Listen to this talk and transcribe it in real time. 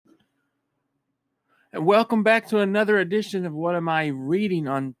And welcome back to another edition of What Am I Reading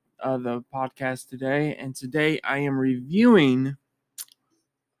on the podcast today. And today I am reviewing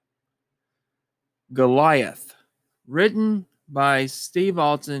Goliath, written by Steve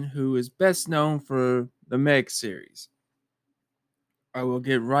Alton, who is best known for the Meg series. I will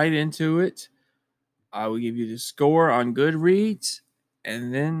get right into it. I will give you the score on Goodreads,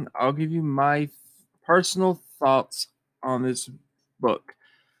 and then I'll give you my personal thoughts on this book.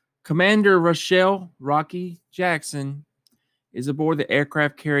 Commander Rochelle Rocky Jackson is aboard the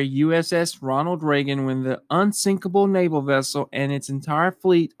aircraft carrier USS Ronald Reagan when the unsinkable naval vessel and its entire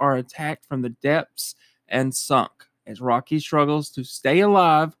fleet are attacked from the depths and sunk. As Rocky struggles to stay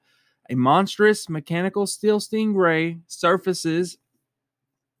alive, a monstrous mechanical steel stingray surfaces,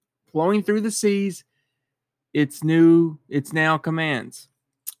 flowing through the seas its now commands.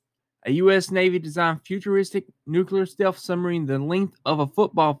 A U.S. Navy designed futuristic nuclear stealth submarine the length of a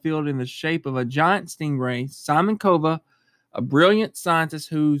football field in the shape of a giant stingray, Simon Kova, a brilliant scientist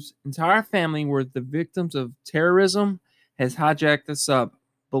whose entire family were the victims of terrorism, has hijacked the sub.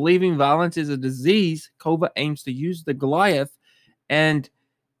 Believing violence is a disease, Kova aims to use the Goliath and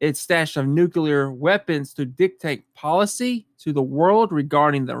its stash of nuclear weapons to dictate policy to the world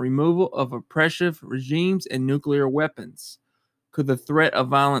regarding the removal of oppressive regimes and nuclear weapons. Could the threat of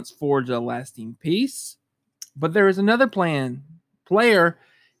violence forge a lasting peace? But there is another player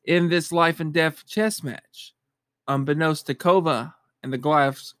in this life and death chess match. Unbeknownst to Kova and the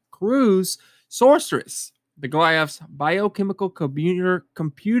Goliath's crew's sorceress, the Goliath's biochemical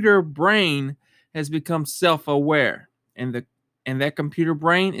computer brain has become self-aware, and that computer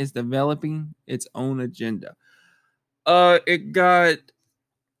brain is developing its own agenda. It got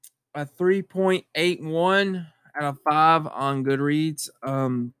a 3.81 out of 5 on Goodreads.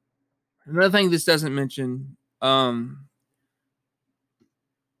 Another thing this doesn't mention,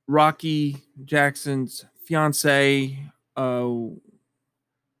 Rocky Jackson's fiance,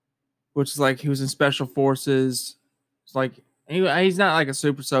 which is like he was in special forces. It's like he's not like a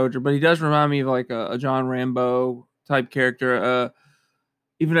super soldier, but he does remind me of like a John Rambo type character,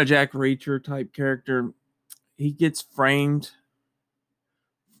 even a Jack Reacher type character. He gets framed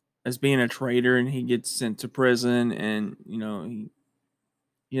as being a traitor, and he gets sent to prison, and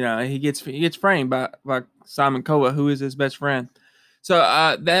he gets framed by Simon Kova, who is his best friend. So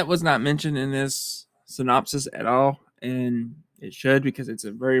that was not mentioned in this synopsis at all, and it should, because it's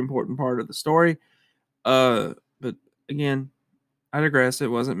a very important part of the story. But again, I digress.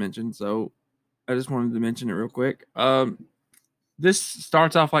 It wasn't mentioned, so I just wanted to mention it real quick. This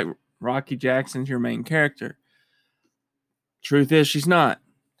starts off like Rocky Jackson's your main character. Truth is, she's not.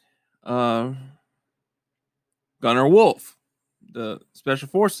 Gunnar Wolf, the Special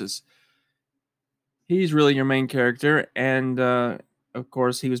Forces. He's really your main character, and of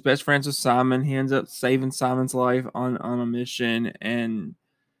course, he was best friends with Simon. He ends up saving Simon's life on a mission, and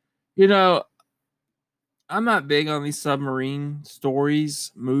I'm not big on these submarine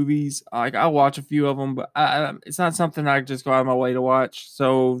stories, movies. Like, I'll watch a few of them, but it's not something I just go out of my way to watch.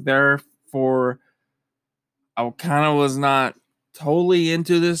 So therefore, I kind of was not totally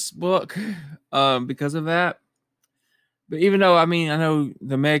into this book because of that. But even though, I know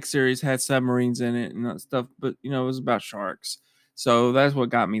the Meg series had submarines in it and that stuff, but it was about sharks, so that's what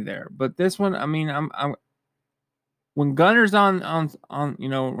got me there. But this one, I'm when Gunner's on,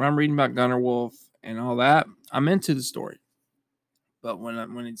 when I'm reading about Gunner Wolf and all that, I'm into the story. But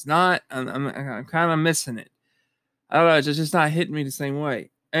when it's not, I'm kind of missing it. I don't know, it's just not hitting me the same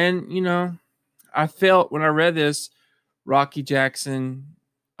way. And I felt when I read this, Rocky Jackson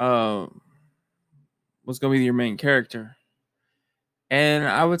was going to be your main character. And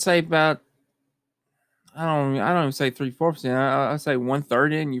I would say about, I don't even say 3/4. I'd say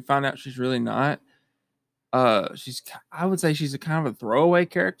 1/3, and you find out she's really not. I would say she's a kind of a throwaway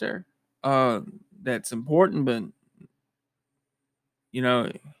character. That's important, but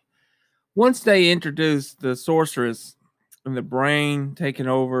once they introduce the sorceress and the brain taking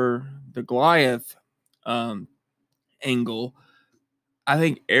over the Goliath angle, I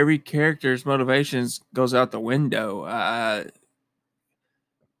think every character's motivations goes out the window. I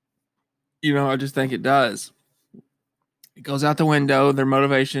just think it does. It goes out the window. Their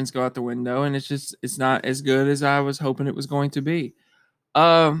motivations go out the window, and it's not as good as I was hoping it was going to be.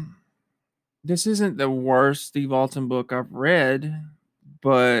 This isn't the worst Steve Alton book I've read,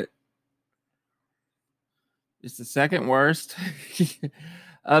 but it's the second worst.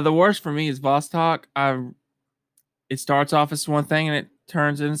 The worst for me is Vostok. It starts off as one thing and it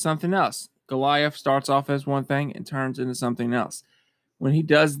turns into something else. Goliath starts off as one thing and turns into something else. When he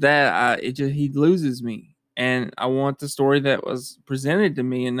does that, he loses me. and I want the story that was presented to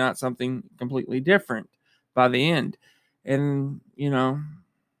me and not something completely different by the end. And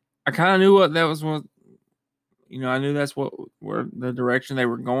I kind of knew what that was. What I knew that's what where the direction they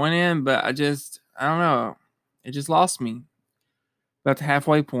were going in, but I don't know. It just lost me about the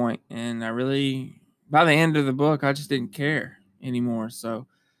halfway point, and I really by the end of the book I just didn't care anymore. So,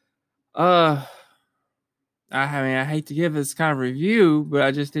 uh, I mean, I hate to give this kind of review, but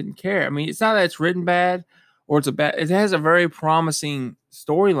I just didn't care. I mean, it's not that it's written bad or it's a bad. It has a very promising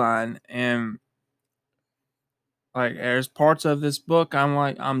storyline, and like there's parts of this book I'm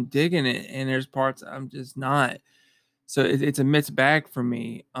like I'm digging it, and there's parts I'm just not. So it's a mixed bag for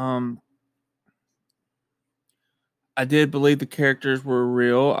me. I did believe the characters were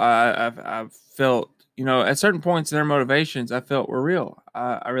real. I've felt at certain points their motivations I felt were real.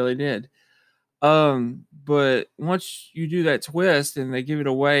 I really did. But once you do that twist and they give it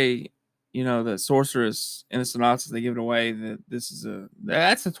away, the sorceress in the synopsis, they give it away that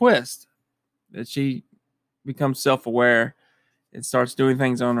that's a twist, that she becomes self-aware and starts doing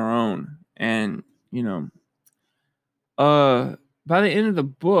things on her own. And, you know, by the end of the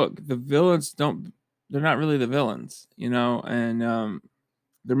book, the villains they're not really the villains, and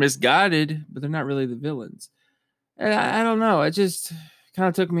they're misguided, but they're not really the villains. And I don't know. It just kind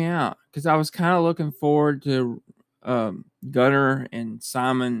of took me out because I was kind of looking forward to Gunnar and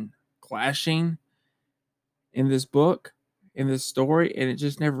Simon clashing in this book, in this story, and it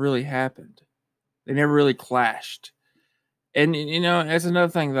just never really happened. They never really clashed. And that's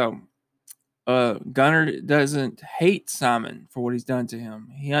another thing though. Gunnar doesn't hate Simon for what he's done to him.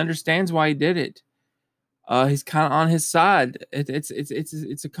 He understands why he did it. He's kind of on his side.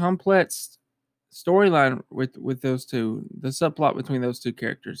 It's a complex storyline with those two. The subplot between those two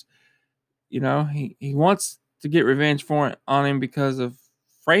characters. He wants to get revenge on him because of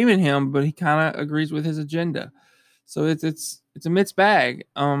framing him, but he kind of agrees with his agenda. So it's a mixed bag.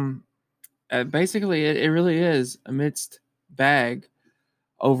 Basically, it really is a mixed bag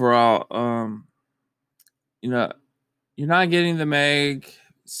overall. You know, you're not getting the Meg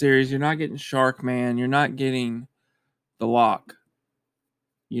series. You're not getting Shark Man. You're not getting The Lock.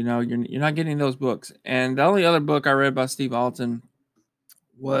 You're not getting those books. And the only other book I read by Steve Alton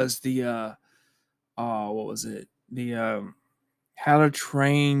was the what was it? The How to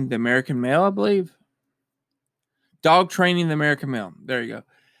Train the American Male, I believe. Dog Training the American Male. There you go.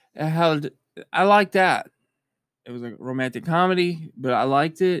 I like that. It was a romantic comedy, but I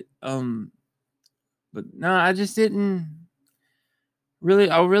liked it. But no, I just didn't really.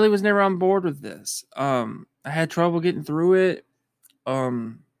 I really was never on board with this. I had trouble getting through it.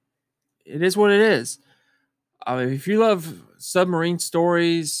 It is what it is. I mean, if you love submarine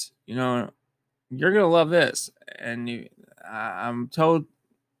stories, you're gonna love this. And I'm told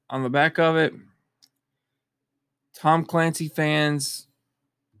on the back of it, Tom Clancy fans,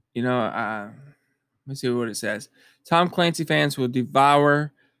 let me see what it says. Tom Clancy fans will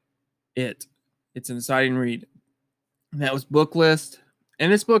devour it. It's an exciting read. And that was Booklist.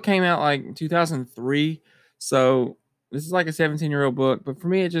 And this book came out like in 2003. So this is like a 17-year-old book. But for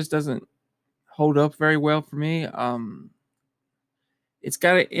me, it just doesn't hold up very well for me. It's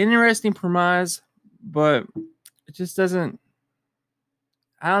got an interesting premise, but it just doesn't.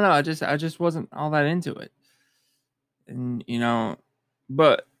 I don't know. I just wasn't all that into it. And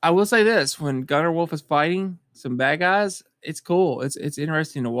but I will say this: when Gunnar Wolf is fighting some bad guys, it's cool. It's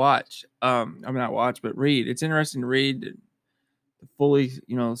interesting to watch. I mean, not watch, but read. It's interesting to read, to fully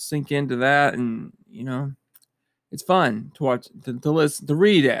sink into that, and it's fun to watch, to listen, to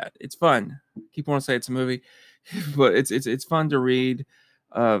read at. It's fun. I keep wanting to say it's a movie, but it's fun to read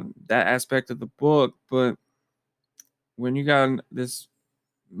that aspect of the book. But when you got this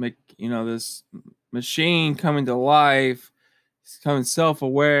machine coming to life, it's becoming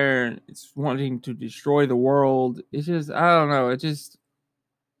self-aware, it's wanting to destroy the world. It's just, I don't know, it just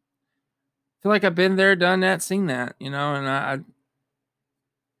feel like I've been there, done that, seen that, and I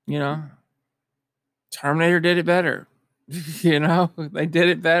you know Terminator did it better. They did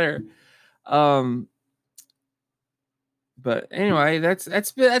it better. um but anyway, that's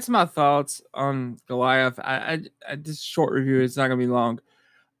my thoughts on Goliath. I this short review, it's not gonna be long.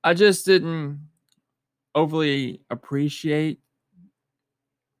 I just didn't overly appreciate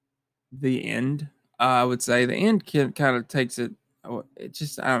the end. I would say the end kind of takes it. It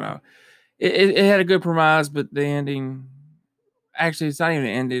just, I don't know. It had a good premise, but the ending. Actually, it's not even an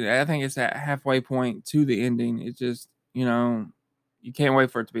ending. I think it's that halfway point to the ending. It just, you can't wait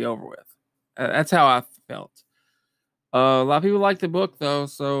for it to be over with. That's how I felt. A lot of people like the book though,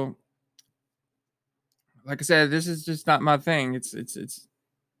 so like I said, this is just not my thing. It's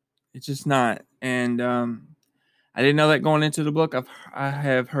just not. And I didn't know that going into the book. I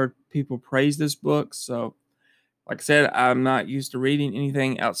have heard people praise this book, so like I said, I'm not used to reading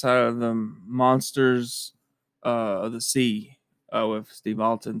anything outside of the monsters of the sea with Steve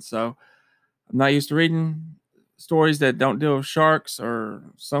Alton. So I'm not used to reading stories that don't deal with sharks or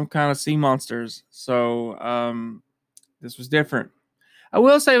some kind of sea monsters. So this was different. I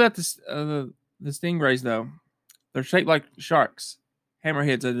will say about this the stingrays though. They're shaped like sharks,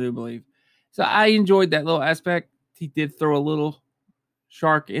 hammerheads, I do believe. So I enjoyed that little aspect. He did throw a little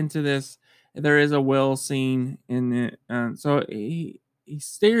shark into this. There is a whale scene in it, so he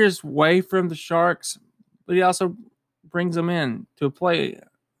steers away from the sharks, but he also brings them in to play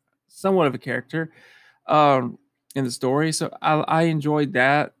somewhat of a character in the story. So I enjoyed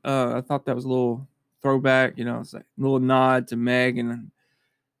that. I thought that was a little throwback, it's like a little nod to Meg and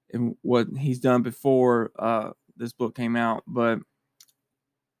what he's done before this book came out. But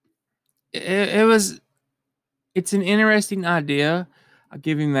it was it's an interesting idea. I'll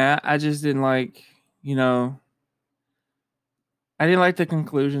give him that. I just didn't like, I didn't like the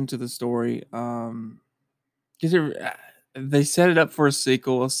conclusion to the story. Because they set it up for a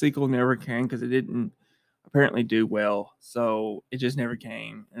sequel. A sequel never came because it didn't apparently do well. So it just never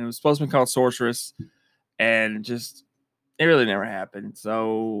came. And it was supposed to be called Sorceress, and just it really never happened.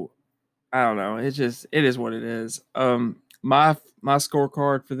 So I don't know. It is what it is. My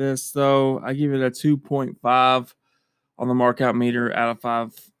scorecard for this though, I give it a 2.5 on the markout meter out of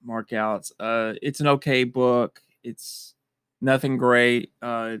 5 markouts. It's an okay book. It's nothing great.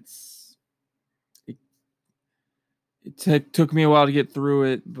 It took me a while to get through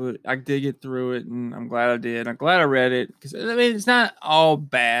it, but I did get through it, and I'm glad I did. I'm glad I read it because I mean it's not all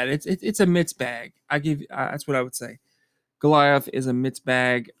bad. It's a mixed bag. That's what I would say. Goliath is a mixed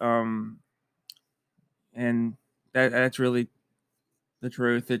bag, and that's really the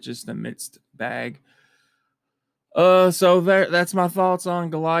truth. It's just a mixed bag. So that's my thoughts on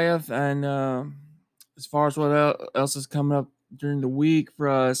Goliath, and as far as what else is coming up during the week for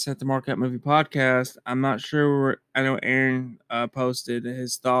us at the Market Movie Podcast, I'm not sure. I know Aaron posted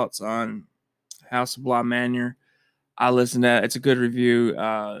his thoughts on House of Bly Manor. I listened to that. It's a good review.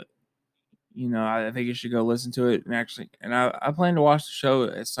 I think you should go listen to it and I plan to watch the show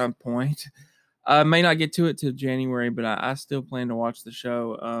at some point. I may not get to it till January, but I still plan to watch the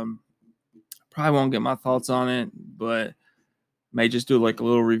show. Probably won't get my thoughts on it, but may just do like a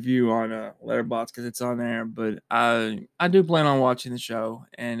little review on Letterboxd because it's on there. But I do plan on watching the show.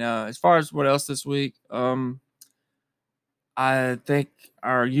 And as far as what else this week, I think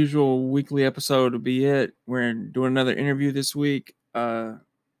our usual weekly episode will be it. We're doing another interview this week. I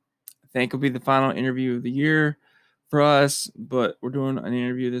think it'll be the final interview of the year for us, but we're doing an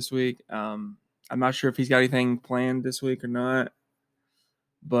interview this week. I'm not sure if he's got anything planned this week or not,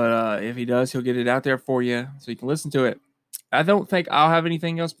 but if he does, he'll get it out there for you so you can listen to it. I don't think I'll have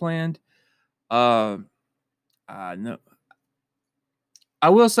anything else planned. No, I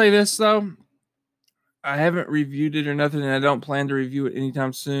will say this though. I haven't reviewed it or nothing, and I don't plan to review it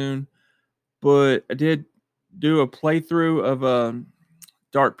anytime soon. But I did do a playthrough of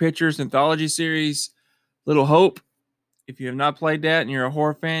Dark Pictures anthology series, Little Hope. If you have not played that and you're a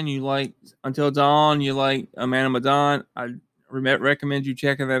horror fan, you like Until Dawn, you like Man of Medan, I recommend you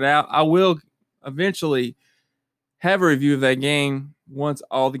checking that out. I will eventually have a review of that game once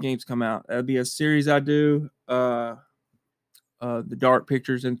all the games come out. That'll be a series I do. The Dark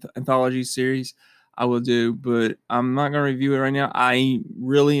Pictures anthology series I will do, but I'm not going to review it right now. I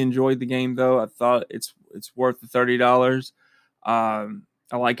really enjoyed the game though. I thought it's worth the $30. I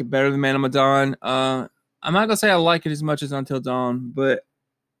like it better than Man of Medan. I'm not gonna say I like it as much as Until Dawn, but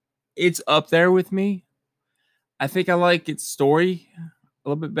it's up there with me. I think I like its story a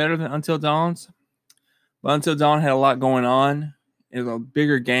little bit better than Until Dawn's. But Until Dawn had a lot going on. It was a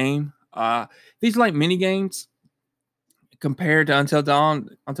bigger game. These are like mini games compared to Until Dawn.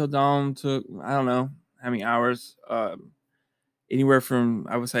 Until Dawn took I don't know how many hours. Anywhere from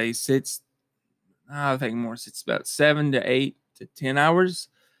I would say I think more. It's about 7 to 8 to 10 hours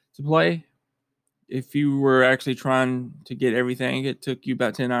to play. If you were actually trying to get everything, it took you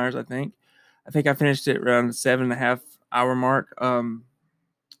about 10 hours, I think. I think I finished it around the 7.5 hour mark.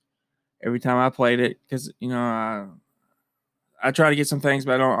 Every time I played it, because I try to get some things,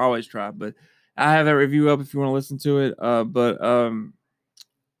 but I don't always try. But I have that review up if you want to listen to it.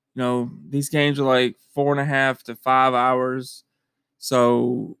 These games are like 4.5 to 5 hours,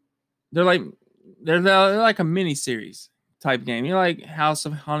 so they're like they're like a mini series type game. Like House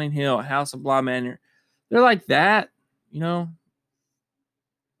of Haunting Hill, House of Bly Manor. They're like that, you know.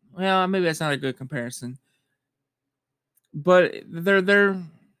 Well, maybe that's not a good comparison, but they're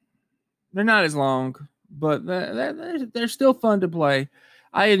not as long. but they're still fun to play.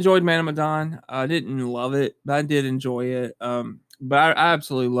 I enjoyed Man of Medan. I didn't love it, but I did enjoy it. But I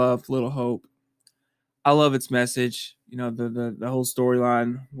absolutely loved Little Hope. I love its message. You know, the whole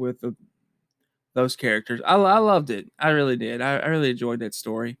storyline with those characters. I loved it. I really did. I really enjoyed that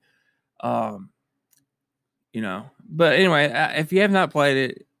story. Um, but anyway, if you have not played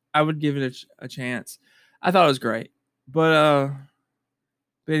it, I would give it a chance. I thought it was great. But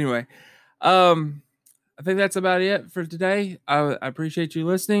anyway, um, I think that's about it for today. I appreciate you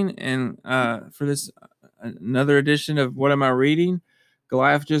listening, and for this another edition of What Am I Reading?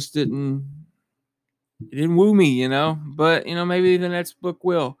 Goliath just didn't woo me, but maybe the next book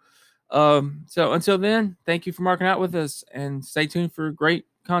will. So until then, thank you for marking out with us, and stay tuned for great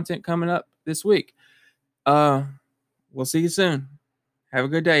content coming up this week. We'll see you soon. Have a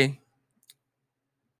good day.